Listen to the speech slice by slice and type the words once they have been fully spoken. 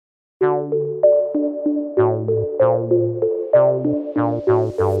Hi,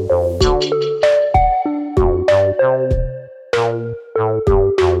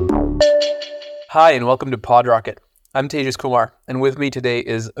 and welcome to PodRocket. I'm Tejas Kumar, and with me today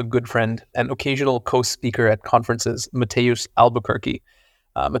is a good friend and occasional co-speaker at conferences, Matheus Albuquerque.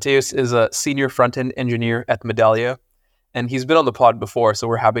 Matheus is a senior front-end engineer at Medallia, and he's been on the pod before, so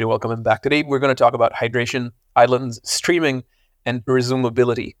we're happy to welcome him back. Today, we're going to talk about hydration, islands, streaming, and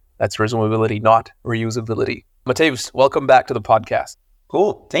resumability. That's resumability, not reusability. Matheus, welcome back to the podcast.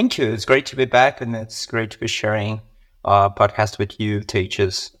 Cool. Thank you. It's great to be back, and it's great to be sharing a podcast with you,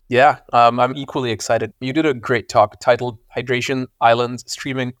 Tejas. Yeah, I'm equally excited. You did a great talk titled Hydration, Islands,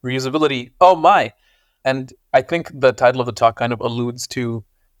 Streaming, Reusability. Oh my! And I think the title of the talk kind of alludes to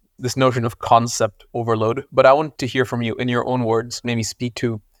this notion of concept overload. But I want to hear from you in your own words, maybe speak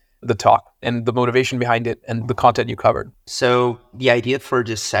to the talk and the motivation behind it and the content you covered. So the idea for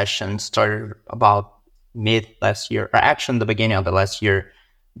this session started about mid last year, or actually in the beginning of the last year,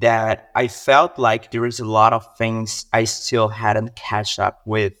 that I felt like there was a lot of things I still hadn't catch up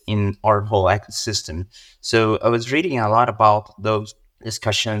with in our whole ecosystem. So I was reading a lot about those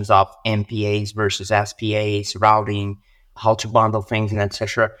discussions of MPAs versus SPAs, routing, how to bundle things, and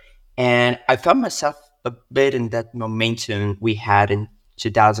etc. And I found myself a bit in that momentum we had in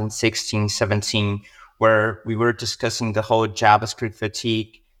 2016, 17, where we were discussing the whole JavaScript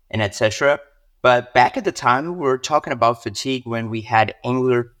fatigue and etc. But back at the time, we were talking about fatigue when we had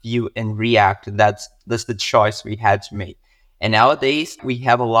Angular, Vue, and React. That's the choice we had to make. And nowadays, we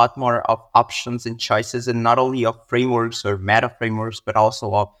have a lot more of options and choices, and not only of frameworks or meta frameworks, but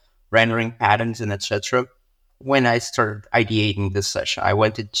also of rendering patterns and etc. When I started ideating this session, I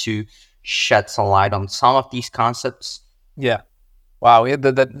wanted to shed some light on some of these concepts. Yeah. Wow, yeah,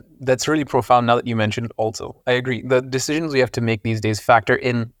 that's really profound now that you mentioned it also. I agree. The decisions we have to make these days factor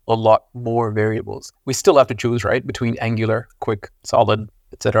in a lot more variables. We still have to choose, right, between Angular, Quick, Solid,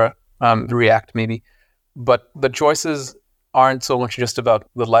 etc., React maybe. But the choices aren't so much just about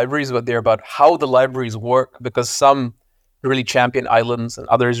the libraries, but they're about how the libraries work, because some really champion islands and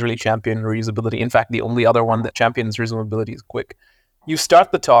others really champion reusability. In fact, the only other one that champions reusability is Quick. You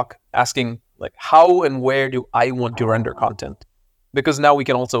start the talk asking, like, how and where do I want to render content? Because now we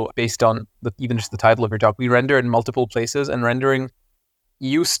can also, based on even just the title of your talk, we render in multiple places, and rendering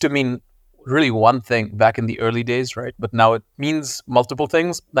used to mean really one thing back in the early days, right? But now it means multiple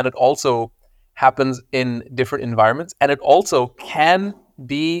things, that it also happens in different environments, and it also can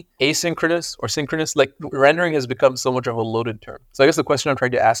be asynchronous or synchronous. Like, rendering has become so much of a loaded term. So I guess the question I'm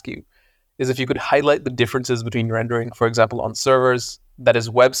trying to ask you is if you could highlight the differences between rendering, for example, on servers, that is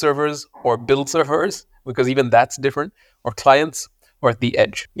web servers or build servers, because even that's different, or clients, or at the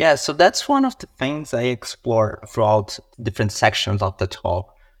edge. Yeah, so that's one of the things I explore throughout different sections of the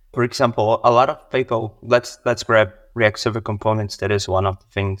talk. For example, a lot of people, let's grab React Server Components. That is one of the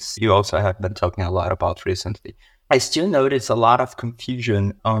things you also have been talking a lot about recently. I still notice a lot of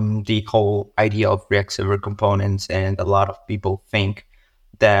confusion on the whole idea of React Server Components, and a lot of people think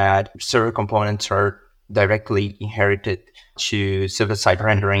that server components are directly inherited to server-side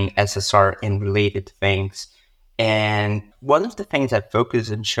rendering, SSR, and related things. And one of the things I focus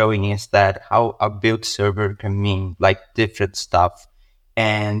on showing is that how a build server can mean like different stuff,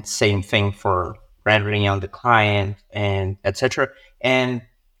 and same thing for rendering on the client and etc. And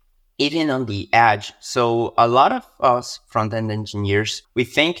even on the edge. So a lot of us front-end engineers, we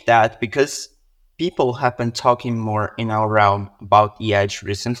think that because people have been talking more in our realm about the edge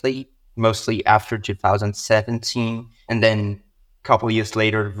recently, mostly after 2017, and then a couple years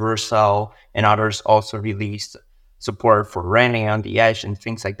later, Vercel and others also released support for rendering on the edge and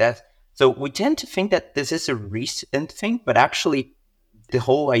things like that. So we tend to think that this is a recent thing, but actually the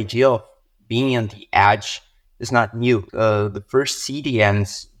whole idea of being on the edge is not new. The first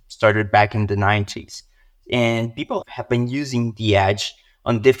CDNs started back in the 90s, and people have been using the edge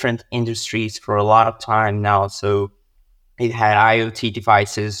on different industries for a lot of time now. So it had IoT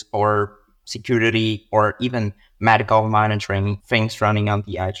devices or security or even medical monitoring things running on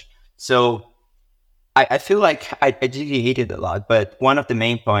the edge. So I feel like I deviated a lot, but one of the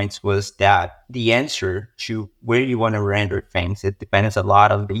main points was that the answer to where you want to render things, it depends a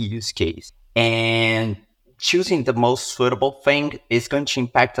lot on the use case. And choosing the most suitable thing is going to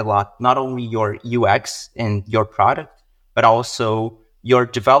impact a lot, not only your UX and your product, but also your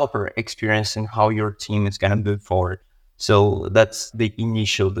developer experience and how your team is going to move forward. So that's the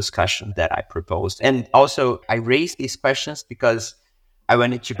initial discussion that I proposed. And also I raised these questions because I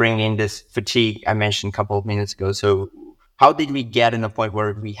wanted to bring in this fatigue I mentioned a couple of minutes ago. So how did we get in a point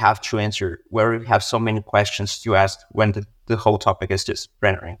where we have to answer, where we have so many questions to ask when the whole topic is just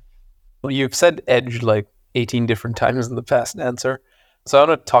rendering? Well, you've said edge like 18 different times in the past answer. So I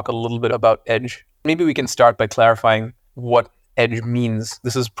want to talk a little bit about edge. Maybe we can start by clarifying what edge means.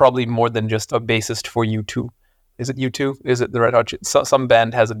 This is probably more than just a bassist for U2. Is it U2? Is it the Red Hot? Some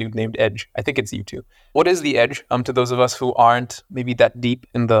band has a dude named Edge. I think it's U2. What is the edge to those of us who aren't maybe that deep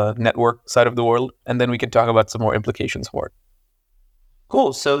in the network side of the world? And then we can talk about some more implications for it.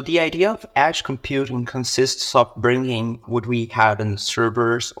 Cool. So the idea of edge computing consists of bringing what we have in the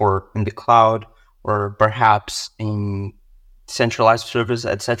servers or in the cloud or perhaps in centralized servers,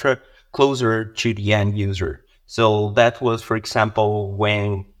 etc., closer to the end user. So that was, for example,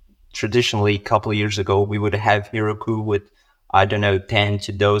 when traditionally a couple of years ago, we would have Heroku with, 10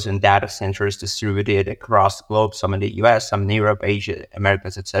 to dozen data centers distributed across the globe, some in the US, some in Europe, Asia,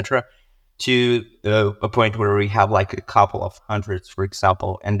 Americas, etc., to a point where we have like a couple of hundreds, for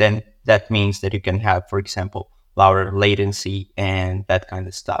example. And then that means that you can have, for example, lower latency and that kind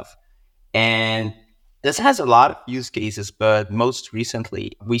of stuff. And this has a lot of use cases, but most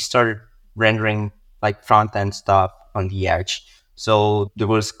recently we started rendering like front-end stuff on the edge. So there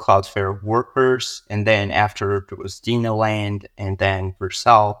was Cloudflare Workers, and then after there was Dinoland, and then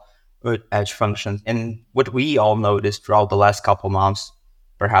Vercel with edge functions. And what we all noticed throughout the last couple months,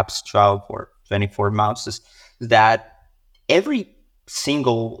 perhaps 12 or 24 months, is that every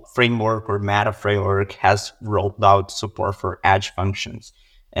single framework or meta framework has rolled out support for edge functions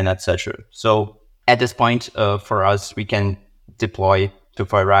and etc. So at this point, for us, we can deploy to a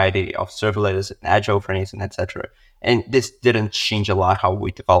variety of serverless and edge offerings and etc. And this didn't change a lot how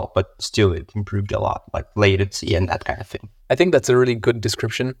we develop, but still it improved a lot, like latency and that kind of thing. I think that's a really good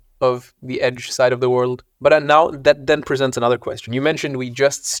description of the edge side of the world. But now that then presents another question. You mentioned we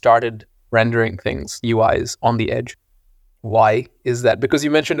just started rendering things, UIs, on the edge. Why is that? Because you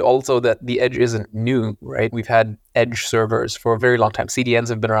mentioned also that the edge isn't new, right? We've had edge servers for a very long time. CDNs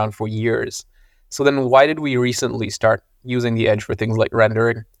have been around for years. So then why did we recently start using the edge for things like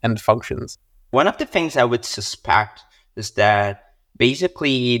rendering and functions? One of the things I would suspect is that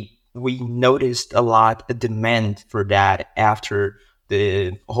basically we noticed a lot of demand for that after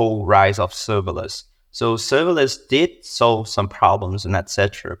the whole rise of serverless. So serverless did solve some problems and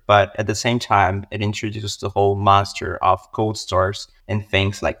etc. But at the same time, it introduced the whole monster of cold stores and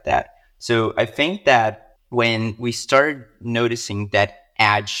things like that. So I think that when we started noticing that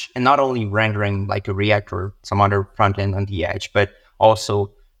edge, and not only rendering like a React or some other front end on the edge, but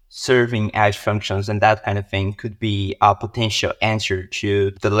also serving edge functions and that kind of thing could be a potential answer to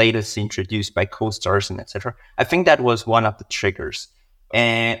the latest introduced by cold stores and etc. I think that was one of the triggers.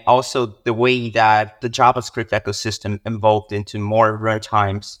 And also the way that the JavaScript ecosystem evolved into more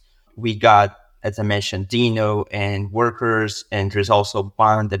runtimes. We got, as I mentioned, Dino and Workers, and there's also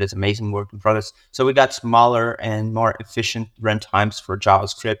one that is amazing work in progress. So we got smaller and more efficient runtimes for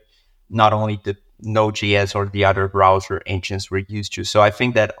JavaScript, not only the Node.js or the other browser engines we're used to. So I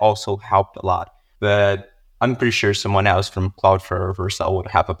think that also helped a lot. But I'm pretty sure someone else from Cloudflare or Vercel would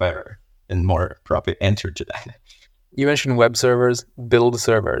have a better and more appropriate answer to that. You mentioned web servers, build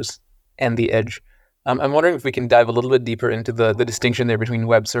servers, and the edge. I'm wondering if we can dive a little bit deeper into the distinction there between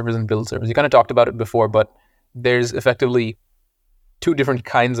web servers and build servers. You kind of talked about it before, but there's effectively two different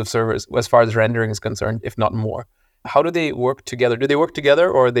kinds of servers as far as rendering is concerned, if not more. How do they work together? Do they work together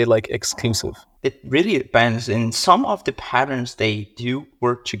or are they like exclusive? It really depends. In some of the patterns, they do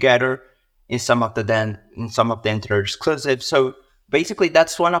work together. In some of them, they're exclusive. So basically,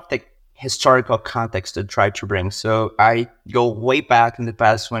 that's one of the historical context to try to bring. So I go way back in the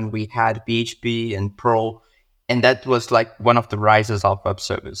past when we had PHP and Perl, and that was like one of the rises of web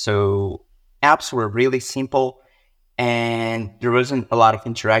service. So apps were really simple and there wasn't a lot of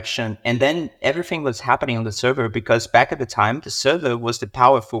interaction. And then everything was happening on the server because back at the time, the server was the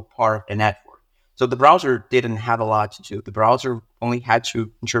powerful part of the network. So the browser didn't have a lot to do. The browser only had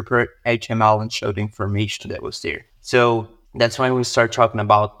to interpret HTML and show the information that was there. So that's when we start talking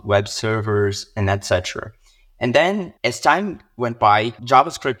about web servers and etc. And then as time went by,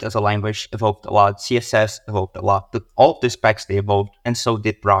 JavaScript as a language evolved a lot, CSS evolved a lot, all the specs they evolved, and so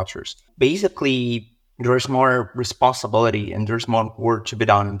did browsers. Basically, there's more responsibility and there's more work to be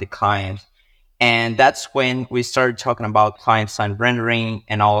done in the client. And that's when we started talking about client-side rendering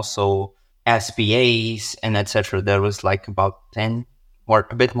and also SPAs and etc. That was like about 10 or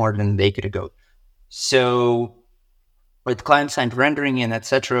a bit more than a decade ago. So with client-side rendering and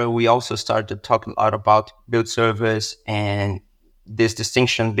etc., we also started talking a lot about build service and this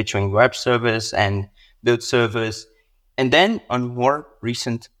distinction between web service and build service. And then on more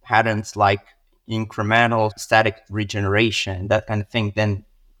recent patterns like incremental static regeneration, that kind of thing, then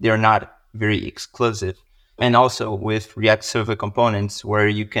they're not very exclusive. And also with React Server components where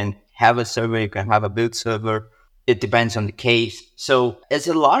you can have a server, you can have a build server. It depends on the case. So as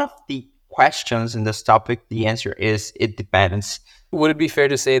a lot of the questions in this topic, the answer is it depends. Would it be fair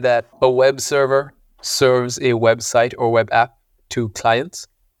to say that a web server serves a website or web app to clients,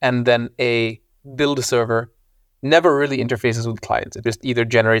 and then a build server never really interfaces with clients? It just either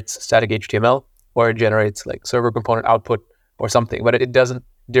generates static HTML or it generates like server component output or something, but it doesn't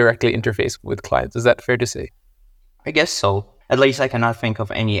directly interface with clients. Is that fair to say? I guess so. At least I cannot think of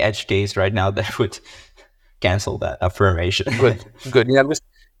any edge case right now that would cancel that affirmation. Good. Yeah, I'm just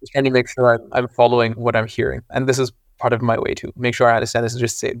trying to make sure I'm following what I'm hearing. And this is part of my way to make sure I understand this and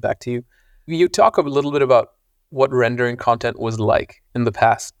just say it back to you. You talk a little bit about what rendering content was like in the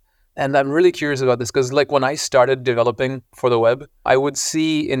past. And I'm really curious about this because like when I started developing for the web, I would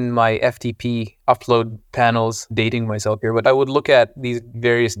see in my FTP upload panels, dating myself here, but I would look at these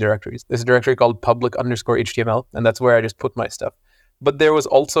various directories. There's a directory called public_HTML, and that's where I just put my stuff. But there was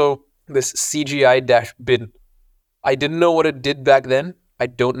also this CGI-bin. I didn't know what it did back then. I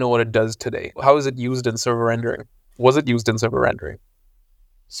don't know what it does today. How is it used in server rendering? Was it used in server rendering?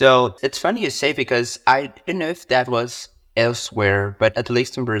 So it's funny you say, because I didn't know if that was elsewhere, but at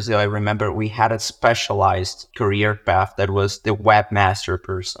least in Brazil, I remember we had a specialized career path that was the webmaster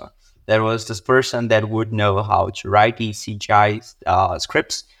person. There was this person that would know how to write these CGI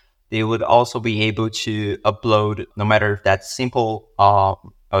scripts. They would also be able to upload, no matter if that's simple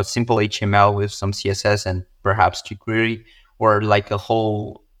HTML with some CSS and perhaps jQuery, or like a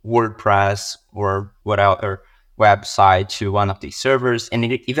whole WordPress or whatever website to one of these servers, and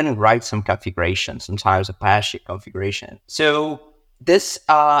it even writes some configuration, sometimes Apache configuration. So this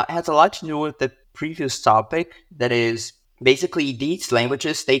has a lot to do with the previous topic. That is, basically these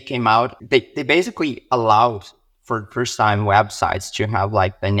languages, they came out, they basically allowed for the first time websites to have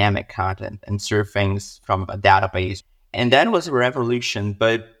like dynamic content and serve things from a database. And that was a revolution.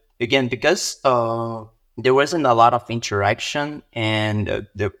 But again, because there wasn't a lot of interaction, and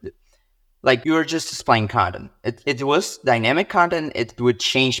like you were just displaying content. It was dynamic content. It would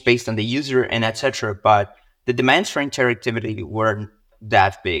change based on the user and etc. But the demands for interactivity weren't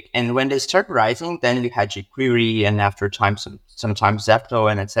that big. And when they start rising, then you had jQuery, and after time, sometimes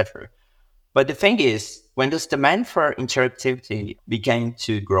Zepto and etc. But the thing is, when this demand for interactivity began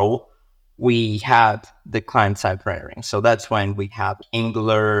to grow, we had the client-side rendering. So that's when we have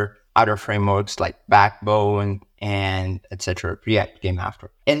Angular, other frameworks like Backbone and etc. React came after.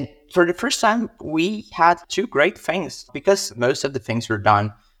 And for the first time, we had two great things, because most of the things were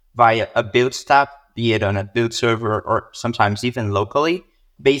done via a build step, be it on a build server or sometimes even locally.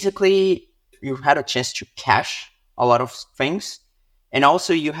 Basically, you had a chance to cache a lot of things. And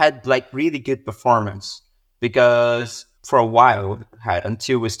also you had like really good performance, because for a while,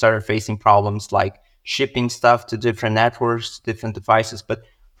 until we started facing problems like shipping stuff to different networks, different devices. But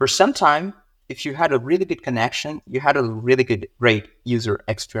for some time, if you had a really good connection, you had a really great user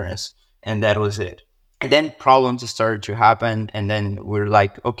experience, and that was it. And then problems started to happen, and then we're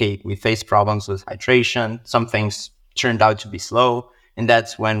like, okay, we face problems with hydration. Some things turned out to be slow, and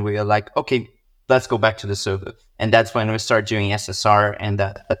that's when we are like, okay, let's go back to the server. And that's when we start doing SSR and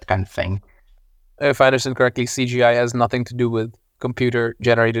that kind of thing. If I understand correctly, CGI has nothing to do with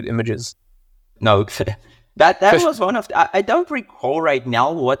computer-generated images. No, that was one of I don't recall right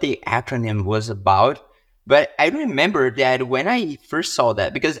now what the acronym was about, but I remember that when I first saw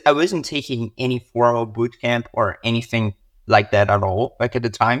that, because I wasn't taking any formal bootcamp or anything like that at all back at the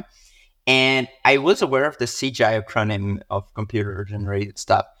time, and I was aware of the CGI acronym of computer-generated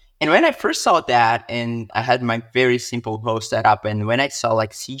stuff. And when I first saw that, and I had my very simple host set up, and when I saw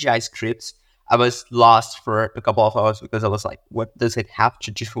like CGI scripts, I was lost for a couple of hours, because I was like, what does it have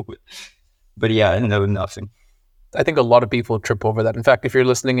to do with? But yeah, no, nothing. I think a lot of people trip over that. In fact, if you're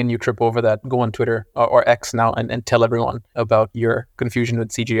listening and you trip over that, go on Twitter or X now and tell everyone about your confusion with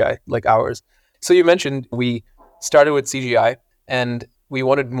CGI, like ours. So you mentioned we started with CGI and we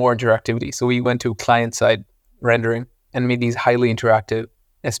wanted more interactivity. So we went to client-side rendering and made these highly interactive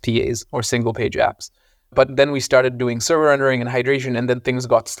SPAs, or single-page apps. But then we started doing server rendering and hydration, and then things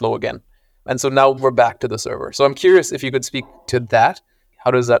got slow again. And so now we're back to the server. So I'm curious if you could speak to that.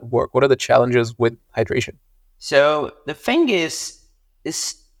 How does that work? What are the challenges with hydration? So the thing is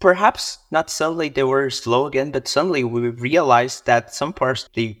perhaps not suddenly they were slow again, but suddenly we realized that some parts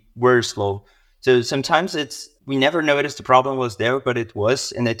they were slow. So sometimes we never noticed the problem was there, but it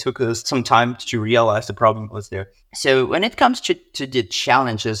was, and it took us some time to realize the problem was there. So when it comes to the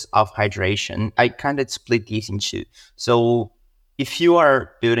challenges of hydration, I kind of split these in two. So if you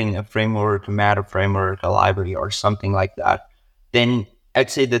are building a framework, a meta framework, a library, or something like that, then I'd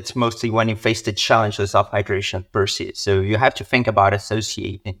say that's mostly when you face the challenges of hydration per se. So you have to think about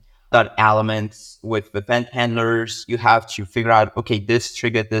associating dot elements with event handlers. You have to figure out, okay, this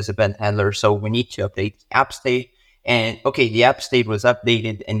triggered this event handler, so we need to update the app state. And okay, the app state was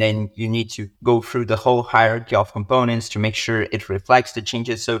updated, and then you need to go through the whole hierarchy of components to make sure it reflects the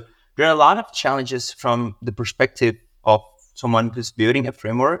changes. So there are a lot of challenges from the perspective of someone who's building a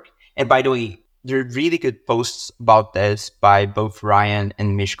framework. And by the way, there are really good posts about this by both Ryan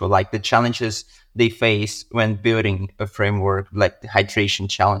and Mishko, like the challenges they face when building a framework, like the hydration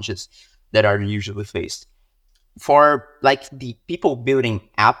challenges that are usually faced. For like the people building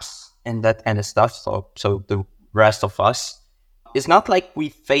apps and that kind of stuff, so the rest of us, it's not like we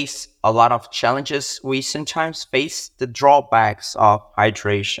face a lot of challenges. We sometimes face the drawbacks of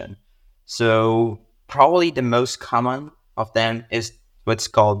hydration. So probably the most common of them is what's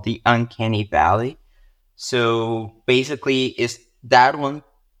called the uncanny valley. So basically it's that one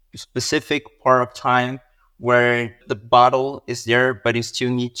specific part of time where the bottle is there, but you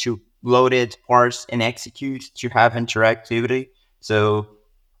still need to load it, parse, and execute to have interactivity. So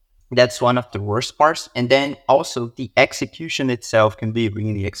that's one of the worst parts. And then also the execution itself can be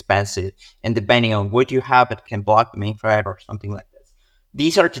really expensive. And depending on what you have, it can block the main thread or something like this.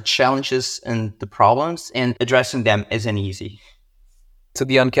 These are the challenges and the problems, and addressing them isn't easy. So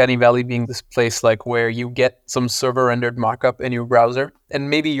the uncanny valley being this place like where you get some server rendered markup in your browser, and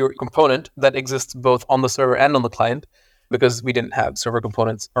maybe your component that exists both on the server and on the client, because we didn't have server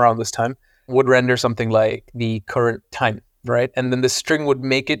components around this time, would render something like the current time, right? And then the string would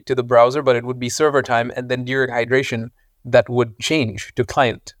make it to the browser, but it would be server time. And then during hydration, that would change to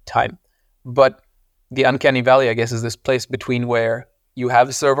client time. But the uncanny valley, I guess, is this place between where you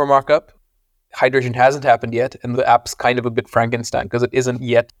have server markup, hydration hasn't happened yet, and the app's kind of a bit Frankenstein because it isn't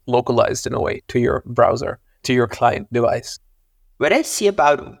yet localized in a way to your browser, to your client device. What I see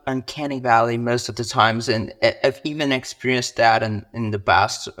about uncanny valley most of the times, and I've even experienced that in the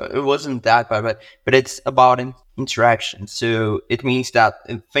past, it wasn't that bad, but it's about interaction. So it means that,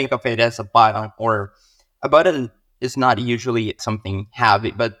 think of it as a button, or a button is not usually something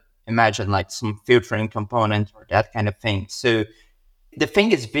heavy, but imagine like some filtering component or that kind of thing. So the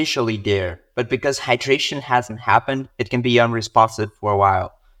thing is visually there, but because hydration hasn't happened, it can be unresponsive for a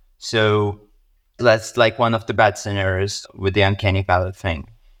while. So that's like one of the bad scenarios with the uncanny valley thing.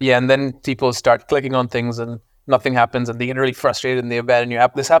 Yeah, and then people start clicking on things and nothing happens, and they get really frustrated and they abandon your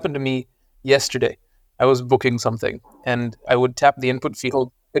app. This happened to me yesterday. I was booking something and I would tap the input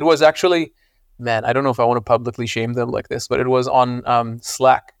field. It was actually, man, I don't know if I want to publicly shame them like this, but it was on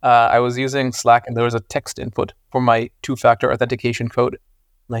Slack. I was using Slack and there was a text input for my two-factor authentication code.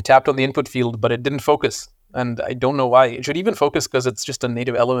 And I tapped on the input field, but it didn't focus. And I don't know why. It should even focus because it's just a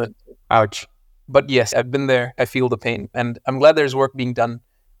native element. Ouch. But yes, I've been there. I feel the pain. And I'm glad there's work being done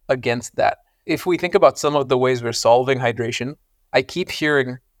against that. If we think about some of the ways we're solving hydration, I keep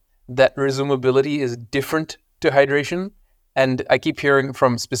hearing that resumability is different to hydration. And I keep hearing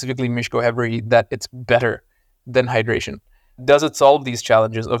from specifically Mishko Hevery that it's better than hydration. Does it solve these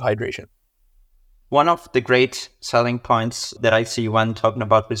challenges of hydration? One of the great selling points that I see when talking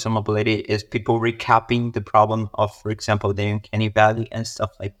about resumability is people recapping the problem of, for example, the uncanny valley and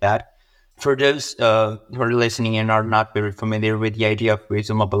stuff like that. For those who are listening and are not very familiar with the idea of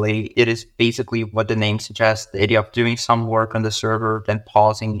resumability, it is basically what the name suggests, the idea of doing some work on the server, then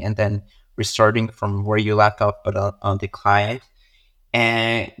pausing, and then restarting from where you left off, but on the client.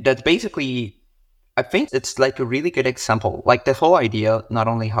 And that's basically, I think it's like a really good example. Like the whole idea, not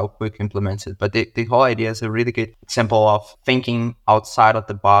only how quick implemented, but the whole idea is a really good example of thinking outside of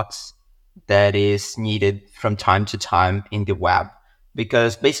the box that is needed from time to time in the web.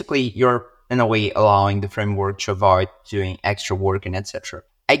 Because basically you're in a way allowing the framework to avoid doing extra work and etc.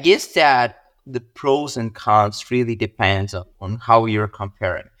 I guess that the pros and cons really depends on how you're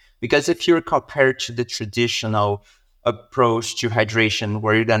comparing. Because if you're compared to the traditional approach to hydration,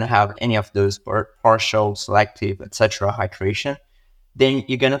 where you don't have any of those partial, selective, etc. hydration, then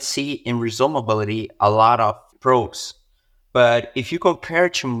you're going to see in resumability a lot of pros. But if you compare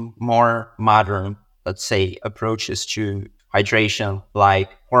to more modern, let's say, approaches to hydration,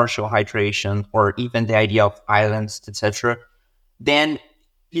 like partial hydration, or even the idea of islands, etc., then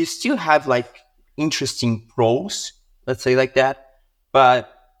you still have like interesting pros, let's say like that,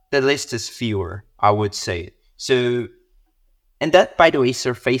 but the list is fewer, I would say. So, and that, by the way,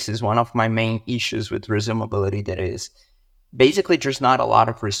 surfaces one of my main issues with resumability, that is, basically there's not a lot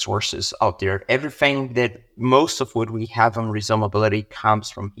of resources out there. Everything that, most of what we have on resumability comes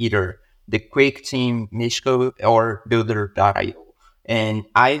from either the Quick team, Mishko, or Builder.io. And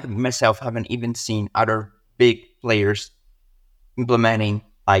I myself haven't even seen other big players implementing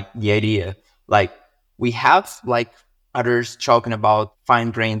like the idea. Like we have like Others talking about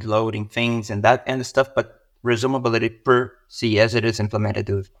fine-grained loading things and that kind of stuff, but resumability per se as it is implemented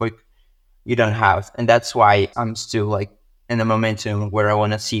with Quick, you don't have. And that's why I'm still like in the momentum where I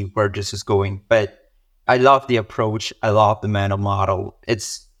want to see where this is going. But I love the approach. I love the mental model.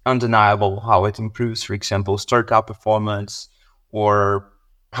 It's undeniable how it improves, for example, startup performance, or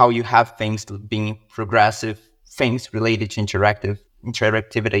how you have things being progressive, things related to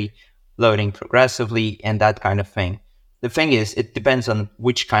interactivity, loading progressively, and that kind of thing. The thing is, it depends on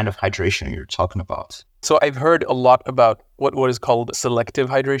which kind of hydration you're talking about. So I've heard a lot about what is called selective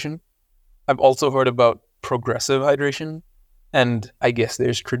hydration. I've also heard about progressive hydration, and I guess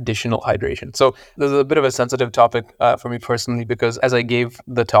there's traditional hydration. So there's a bit of a sensitive topic for me personally, because as I gave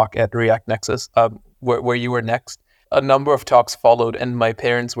the talk at React Nexus, where you were next, a number of talks followed, and my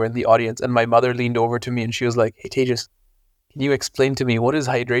parents were in the audience, and my mother leaned over to me and she was like, "Hey, Tejas, can you explain to me what is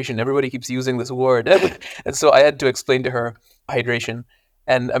hydration? Everybody keeps using this word." And so I had to explain to her hydration.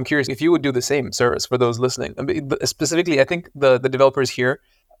 And I'm curious if you would do the same service for those listening. I mean, specifically, I think the developers here,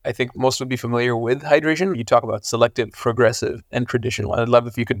 I think most would be familiar with hydration. You talk about selective, progressive, and traditional. I'd love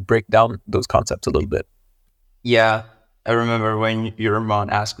if you could break down those concepts a little bit. Yeah, I remember when your mom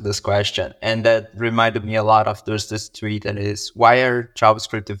asked this question, and that reminded me a lot of there's this tweet that is, why are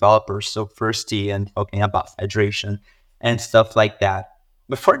JavaScript developers so thirsty and talking about hydration and stuff like that?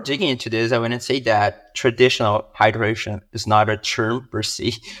 Before digging into this, I want to say that traditional hydration is not a term per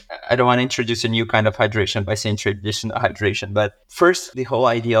se. I don't want to introduce a new kind of hydration by saying traditional hydration, but first, the whole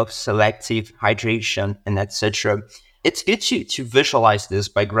idea of selective hydration and etc. It's good to visualize this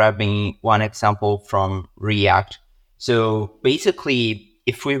by grabbing one example from React. So basically,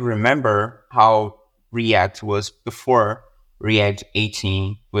 if we remember how React was before React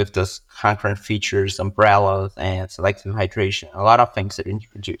 18 with those concurrent features, umbrellas, and selective hydration, a lot of things that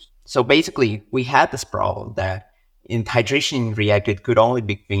introduced. So basically, we had this problem that in hydration in React, it could only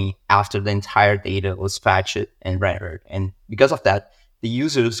be after the entire data was fetched and rendered. And because of that, the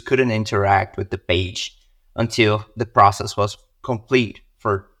users couldn't interact with the page until the process was complete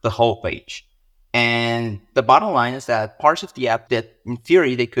for the whole page. And the bottom line is that parts of the app that in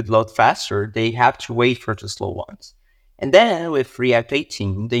theory they could load faster, they have to wait for the slow ones. And then with React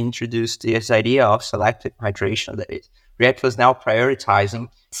 18, they introduced this idea of selective hydration. That is, React was now prioritizing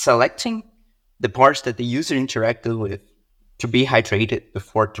selecting the parts that the user interacted with to be hydrated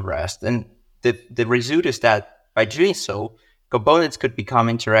before the rest. And the result is that by doing so, components could become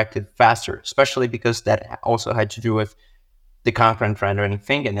interactive faster, especially because that also had to do with the concurrent rendering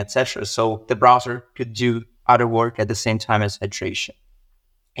thing and etc. So the browser could do other work at the same time as hydration.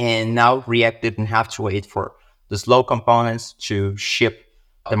 And now React didn't have to wait for the slow components to ship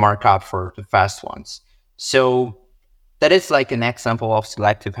the markup for the fast ones. So that is like an example of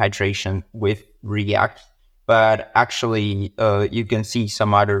selective hydration with React, but actually you can see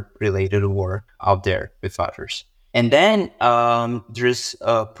some other related work out there with others. And then there's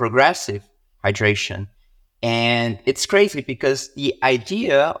progressive hydration. And it's crazy because the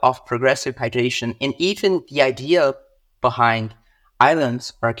idea of progressive hydration and even the idea behind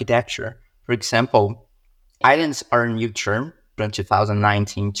islands architecture, for example, islands are a new term from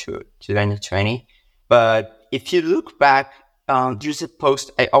 2019 to 2020. But if you look back, there's a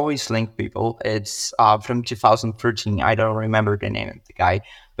post I always link people. It's from 2013. I don't remember the name of the guy,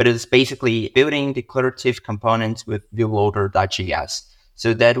 but it's basically building declarative components with viewloader.js.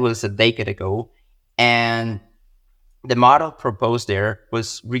 So that was a decade ago. And the model proposed there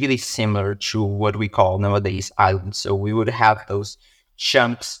was really similar to what we call nowadays islands. So we would have those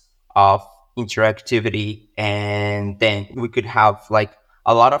chunks of interactivity, and then we could have like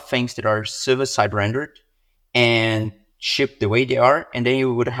a lot of things that are server-side rendered and shipped the way they are, and then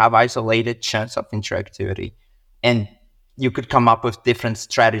you would have isolated chunks of interactivity. And you could come up with different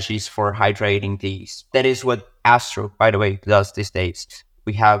strategies for hydrating these. That is what Astro, by the way, does these days.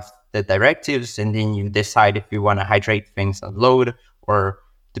 We have the directives, and then you decide if you want to hydrate things on load or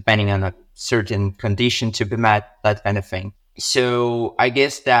depending on a certain condition to be met, that kind of thing. So I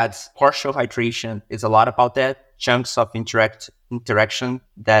guess that partial hydration is a lot about that. Chunks of interaction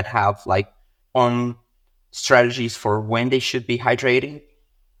that have like on strategies for when they should be hydrating.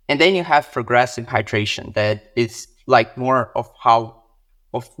 And then you have progressive hydration that is like more of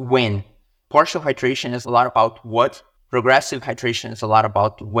when. Partial hydration is a lot about what. Progressive hydration is a lot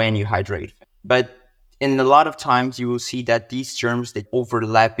about when you hydrate. But in a lot of times you will see that these terms, they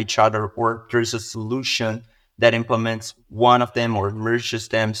overlap each other, or there's a solution that implements one of them or merges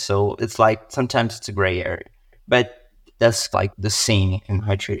them. So it's like sometimes it's a gray area. But that's like the same in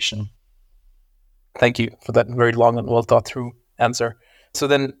hydration. Thank you for that very long and well thought through answer. So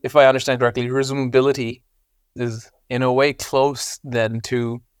then, if I understand correctly, resumability is in a way close then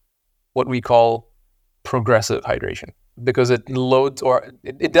to what we call progressive hydration, because it loads, or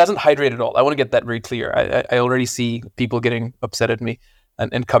it doesn't hydrate at all. I want to get that very clear. I already see people getting upset at me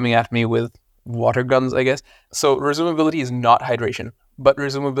and coming at me with water guns, I guess. So resumability is not hydration, but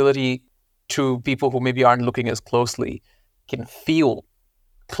resumability to people who maybe aren't looking as closely can feel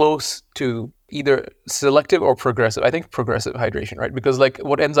close to either selective or progressive. I think progressive hydration, right? Because like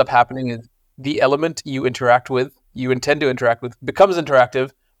what ends up happening is the element you intend to interact with, becomes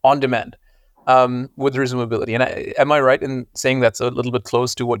interactive on demand with resumability. And am I right in saying that's a little bit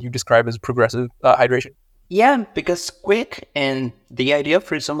close to what you describe as progressive hydration? Yeah, because quick and the idea of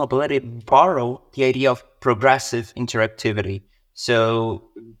resumability borrow the idea of progressive interactivity. So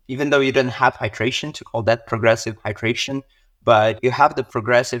even though you don't have hydration to call that progressive hydration, but you have the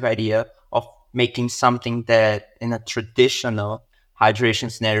progressive idea of making something that in a traditional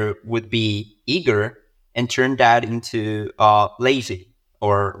hydration scenario would be eager and turn that into lazy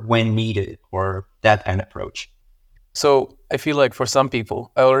or when needed or that kind of approach. So I feel like for some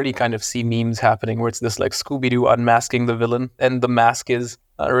people, I already kind of see memes happening where it's this like Scooby-Doo unmasking the villain, and the mask is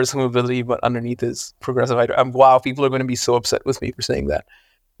resumability, but underneath is progressive hydration. Wow, people are going to be so upset with me for saying that.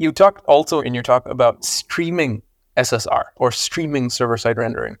 You talked also in your talk about streaming SSR, or streaming server-side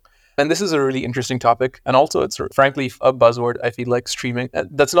rendering. And this is a really interesting topic. And also it's frankly a buzzword, I feel like, streaming.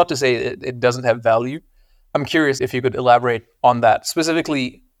 That's not to say it doesn't have value. I'm curious if you could elaborate on that,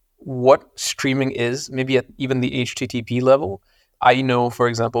 specifically what streaming is, maybe at even the HTTP level. I know, for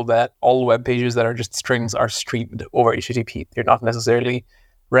example, that all web pages that are just strings are streamed over HTTP. They're not necessarily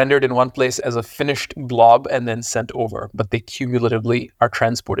rendered in one place as a finished blob and then sent over, but they cumulatively are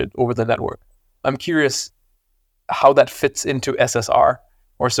transported over the network. I'm curious how that fits into SSR,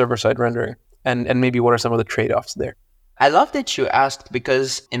 or server-side rendering, and maybe what are some of the trade-offs there? I love that you asked,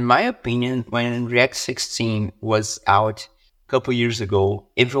 because in my opinion, when React 16 was out couple years ago,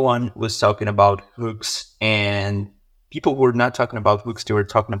 everyone was talking about hooks, and people who were not talking about hooks, they were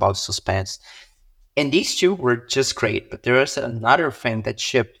talking about suspense. And these two were just great. But there was another thing that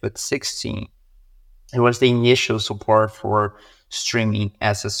shipped with 16. It was the initial support for streaming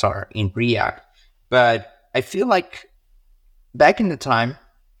SSR in React. But I feel like back in the time,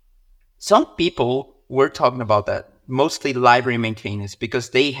 some people were talking about that, mostly library maintainers,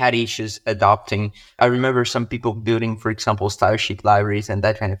 because they had issues adopting. I remember some people building, for example, style sheet libraries and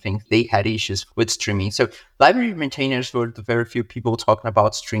that kind of thing. They had issues with streaming. So library maintainers were the very few people talking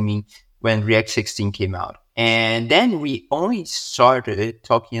about streaming when React 16 came out. And then we only started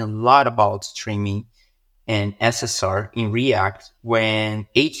talking a lot about streaming and SSR in React when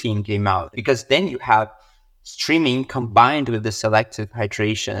 18 came out, because then you have streaming combined with the selective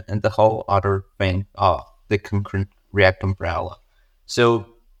hydration and the whole other thing of the concurrent React umbrella. So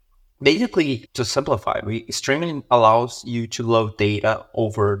basically, to simplify, streaming allows you to load data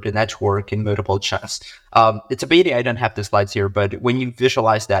over the network in multiple chunks. It's a beta. I don't have the slides here, but when you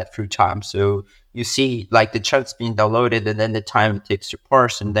visualize that through time, so you see like the chunks being downloaded and then the time it takes to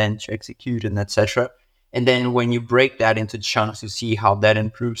parse and then to execute and etc. And then when you break that into chunks, you see how that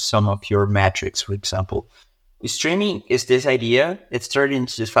improves some of your metrics, for example. Streaming is this idea. It started in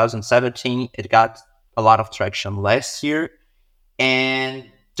 2017. It got a lot of traction last year. And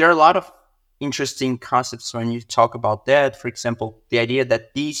there are a lot of interesting concepts when you talk about that. For example, the idea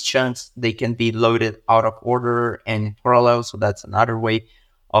that these chunks, they can be loaded out of order and in parallel. So that's another way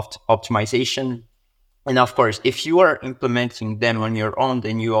of optimization. And of course, if you are implementing them on your own,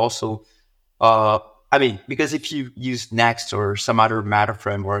 then you also, because if you use Next or some other Matter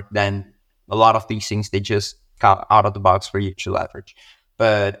framework, then a lot of these things, they just come out of the box for you to leverage.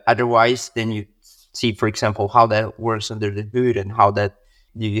 But otherwise, then you see, for example, how that works under the hood and how that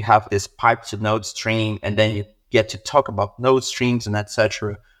you have this pipe to node stream, and then you get to talk about node streams and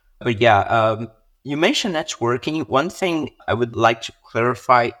etc. But yeah, you mentioned networking. One thing I would like to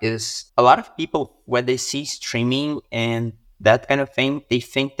clarify is a lot of people, when they see streaming and that kind of thing, they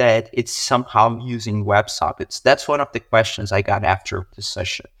think that it's somehow using WebSockets. That's one of the questions I got after the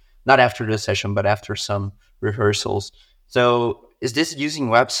session. Not after the session, but after some rehearsals. So is this using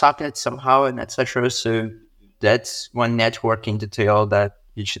WebSockets somehow and etc.? So that's one networking detail that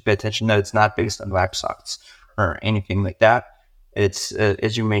you should pay attention to. It's not based on WebSockets or anything like that. It's,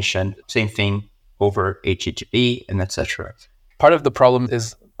 as you mentioned, same thing over HTTP and etc. Part of the problem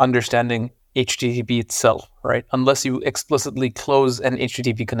is understanding HTTP itself, right? Unless you explicitly close an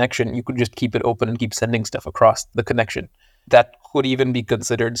HTTP connection, you could just keep it open and keep sending stuff across the connection. That could even be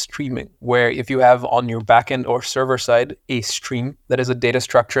considered streaming, where if you have on your backend or server side a stream that is a data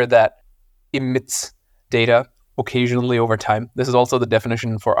structure that emits data occasionally over time. This is also the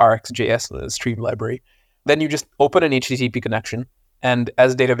definition for RxJS, the stream library. Then you just open an HTTP connection, and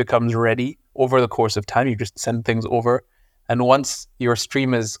as data becomes ready over the course of time, you just send things over. And once your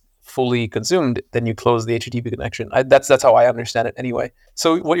stream is fully consumed, then you close the HTTP connection. That's how I understand it anyway.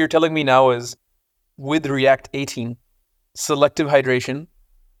 So what you're telling me now is with React 18, selective hydration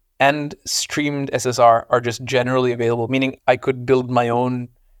and streamed SSR are just generally available, meaning I could build my own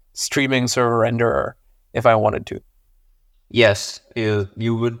streaming server renderer if I wanted to. Yes,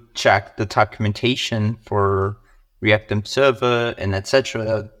 you would check the documentation for React server and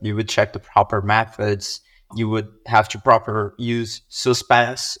etc. You would check the proper methods. You would have to proper use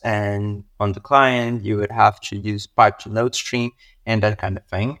suspense, and on the client, you would have to use pipe to node stream and that kind of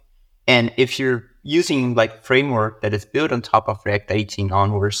thing. And if you're using like framework that is built on top of React 18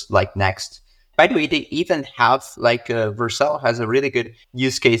 onwards, like Next. By the way, they even have like Vercel has a really good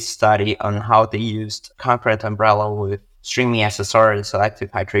use case study on how they used concurrent umbrella with streaming SSR and selective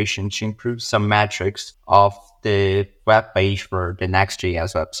hydration to improve some metrics of the web page for the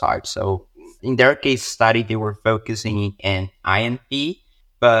Next.js website. So in their case study, they were focusing in INP.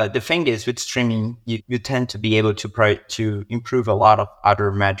 But the thing is, with streaming, you tend to be able to improve a lot of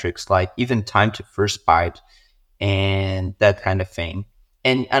other metrics, like even time to first byte and that kind of thing.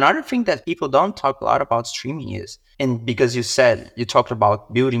 And another thing that people don't talk a lot about streaming is, and because you talked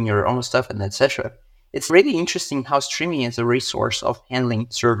about building your own stuff and etc., it's really interesting how streaming is a resource of handling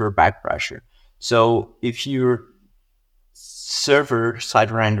server back pressure. So if you're server side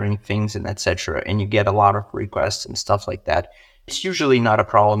rendering things and etc., and you get a lot of requests and stuff like that, it's usually not a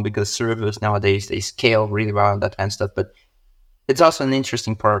problem because servers nowadays, they scale really well and that kind of stuff. But it's also an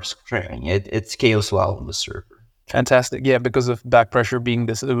interesting part of streaming. It scales well on the server. Fantastic. Yeah, because of back pressure being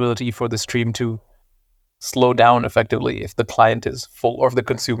this ability for the stream to slow down effectively if the client is full, or if the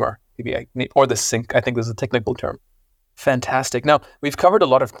consumer, or the sink, I think there's a technical term. Fantastic. Now, we've covered a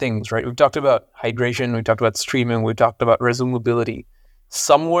lot of things, right? We've talked about hydration, we talked about streaming, we talked about resumability.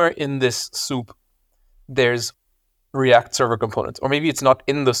 Somewhere in this soup, there's React server components, or maybe it's not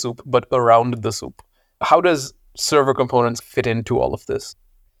in the soup, but around the soup. How does server components fit into all of this?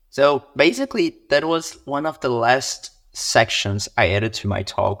 So basically, that was one of the last sections I added to my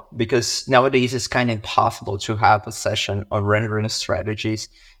talk, because nowadays it's kind of impossible to have a session on rendering strategies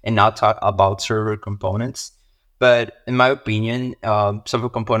and not talk about server components. But in my opinion, server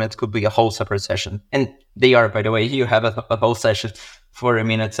components could be a whole separate session. And they are, by the way, you have a whole session, 40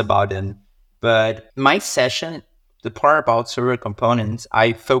 minutes about them. But my session, the part about server components,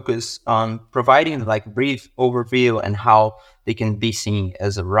 I focus on providing like brief overview and how they can be seen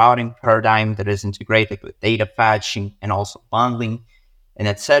as a routing paradigm that is integrated with data fetching and also bundling and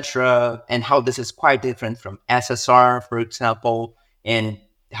etc. And how this is quite different from SSR, for example, and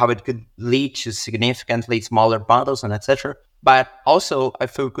how it could lead to significantly smaller bundles and etc. But also I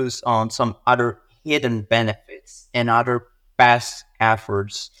focus on some other hidden benefits and other past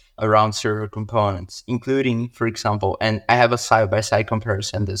efforts around server components, including, for example, and I have a side-by-side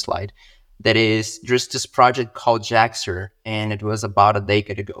comparison in this slide, that is just this project called Jaxer, and it was about a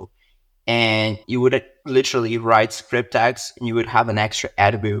decade ago. And you would literally write script tags, and you would have an extra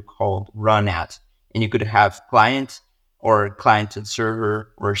attribute called run at, and you could have client or client and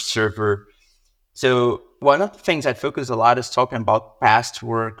server or server. So one of the things I focus a lot is talking about past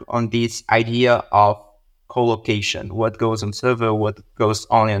work on this idea of co-location, what goes on server, what goes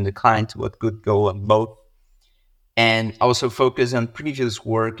only on the client, what could go on both. And also focus on previous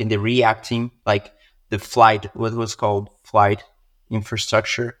work in the React team, like the flight, what was called flight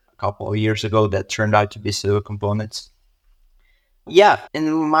infrastructure a couple of years ago that turned out to be server components. Yeah,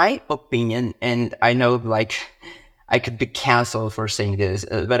 in my opinion, and I know like I could be canceled for saying this,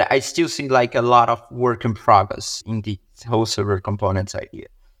 but I still see like a lot of work in progress in the whole server components idea.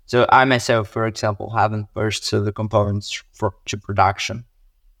 So I myself, for example, haven't pushed server components to production,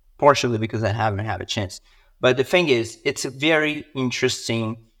 partially because I haven't had a chance. But the thing is, it's a very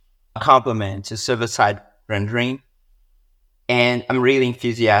interesting complement to server-side rendering. And I'm really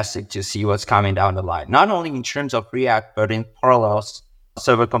enthusiastic to see what's coming down the line, not only in terms of React, but in parallel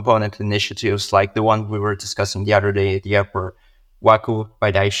server component initiatives like the one we were discussing the other day at the airport, Waku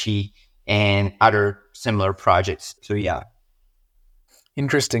by Daishi, and other similar projects. So yeah.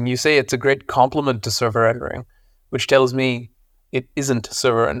 Interesting. You say it's a great complement to server rendering, which tells me it isn't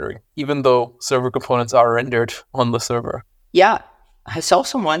server rendering, even though server components are rendered on the server. Yeah. I saw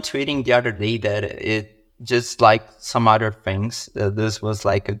someone tweeting the other day that it just like some other things, this was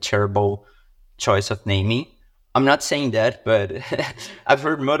like a terrible choice of naming. I'm not saying that, but I've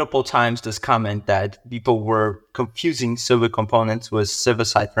heard multiple times this comment that people were confusing server components with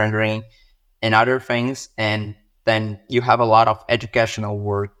server-side rendering and other things. And then you have a lot of educational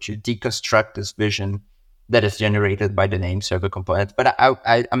work to deconstruct this vision. And also, I focus a lot that is generated by the name server component. But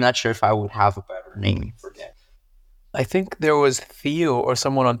I'm not sure if I would have a better name for that. I think there was Theo or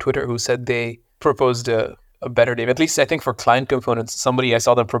someone on Twitter who said they proposed a better name. At least I think for client components, I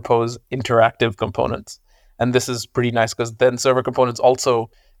saw them propose interactive components. And this is pretty nice because then server components also,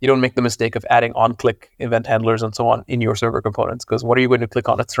 you don't make the mistake of adding on-click event handlers and so on in your server components, because what are you going to click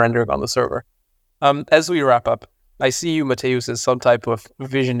on? It's rendering on the server. As we wrap up, I see you, Matheus, as some type of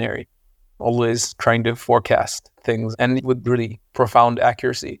visionary, always trying to forecast things and with really profound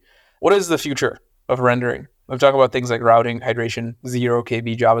accuracy. What is the future of rendering? We've talked about things like routing, hydration, 0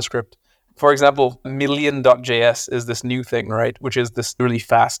 KB JavaScript. For example, million.js is this new thing, right? Which is this really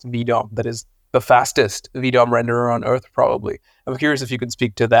fast VDOM that is the fastest VDOM renderer on earth, probably. I'm curious if you could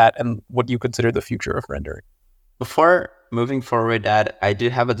speak to that and what you consider the future of rendering. Before moving forward, that I do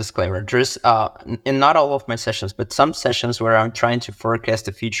have a disclaimer. There's in not all of my sessions, but some sessions where I'm trying to forecast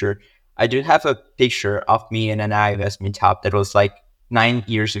the future, I do have a picture of me in an iOS meetup that was like 9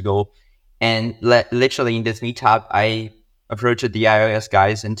 years ago. And literally in this meetup, I approached the iOS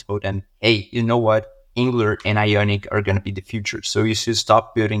guys and told them, hey, you know what? Angular and Ionic are going to be the future. So you should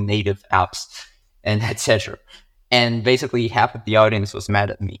stop building native apps and etc. And basically half of the audience was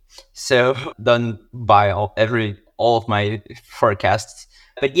mad at me. So don't buy all of my forecasts.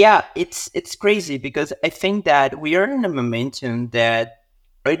 But yeah, it's crazy because I think that we are in a momentum that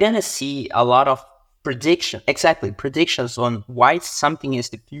we're going to see a lot of predictions on why something is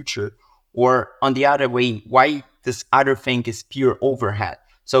the future, or on the other way, why this other thing is pure overhead.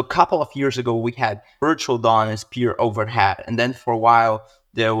 So a couple of years ago, we had Virtual DOM as pure overhead. And then for a while,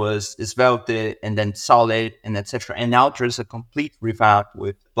 there was Svelte and then Solid and etc. And now there's a complete revamp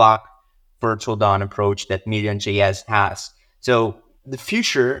with block Virtual DOM approach that Million.js has. So the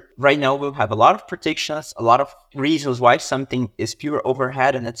future right now will have a lot of predictions, a lot of reasons why something is pure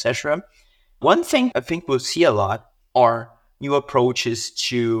overhead and etc. One thing I think we'll see a lot are new approaches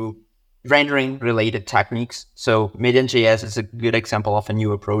to rendering related techniques. So Million.js is a good example of a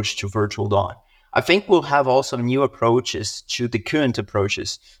new approach to Virtual DOM. I think we'll have also new approaches to the current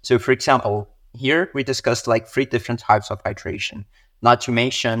approaches. So for example, here we discussed like 3 different types of hydration, not to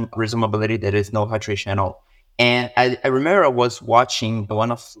mention resumability, there is no hydration at all. And I remember I was watching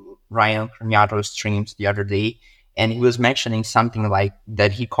one of Ryan Craniato's streams the other day, and he was mentioning something like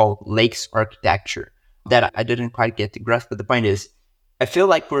that he called lakes architecture that I didn't quite get to grasp. But the point is, I feel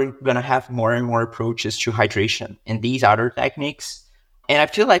like we're going to have more and more approaches to hydration and these other techniques. And I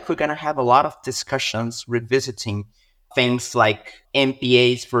feel like we're going to have a lot of discussions revisiting things like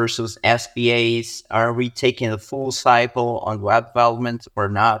MPAs versus SPAs. Are we taking a full cycle on web development or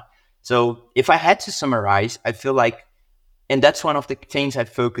not? So if I had to summarize, I feel like, and that's one of the things I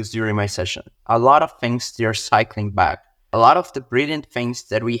focused during my session, a lot of things, they're cycling back. A lot of the brilliant things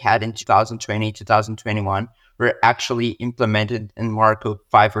that we had in 2020, 2021 were actually implemented in Marco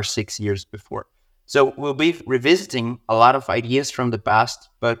 5 or 6 years before. So we'll be revisiting a lot of ideas from the past,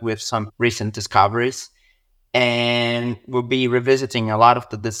 but with some recent discoveries. And we'll be revisiting a lot of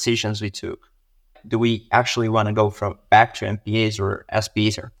the decisions we took. Do we actually want to go back to MPAs or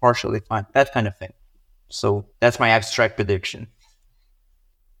SPAs or partially fine? That kind of thing. So that's my abstract prediction.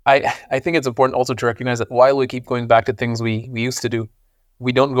 I think it's important also to recognize that while we keep going back to things we used to do,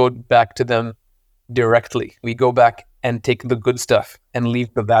 we don't go back to them directly. We go back and take the good stuff and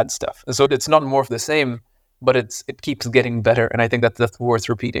leave the bad stuff. And so it's not more of the same, but it keeps getting better. And I think that's worth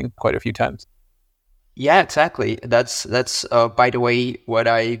repeating quite a few times. Yeah, exactly. That's by the way,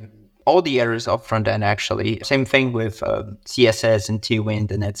 all the errors of front end actually. Same thing with CSS and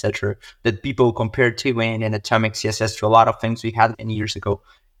Tailwind and etc. That people compare Tailwind and Atomic CSS to a lot of things we had 10 years ago.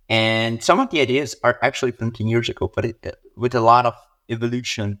 And some of the ideas are actually from 10 years ago, but with a lot of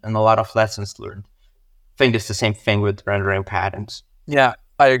evolution and a lot of lessons learned. I think it's the same thing with rendering patterns. Yeah,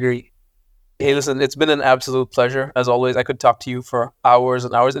 I agree. Hey, listen, it's been an absolute pleasure. As always, I could talk to you for hours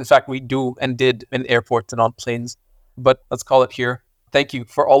and hours. In fact, we do and did in airports and on planes, but let's call it here. Thank you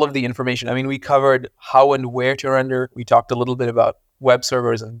for all of the information. I mean, we covered how and where to render. We talked a little bit about web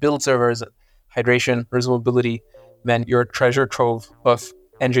servers and build servers, and hydration, resumability. Man, you're a treasure trove of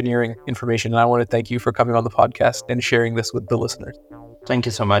engineering information. And I want to thank you for coming on the podcast and sharing this with the listeners. Thank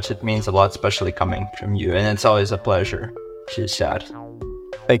you so much. It means a lot, especially coming from you. And it's always a pleasure to chat.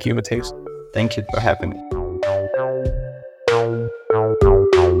 Thank you, Matheus. Thank you for having me.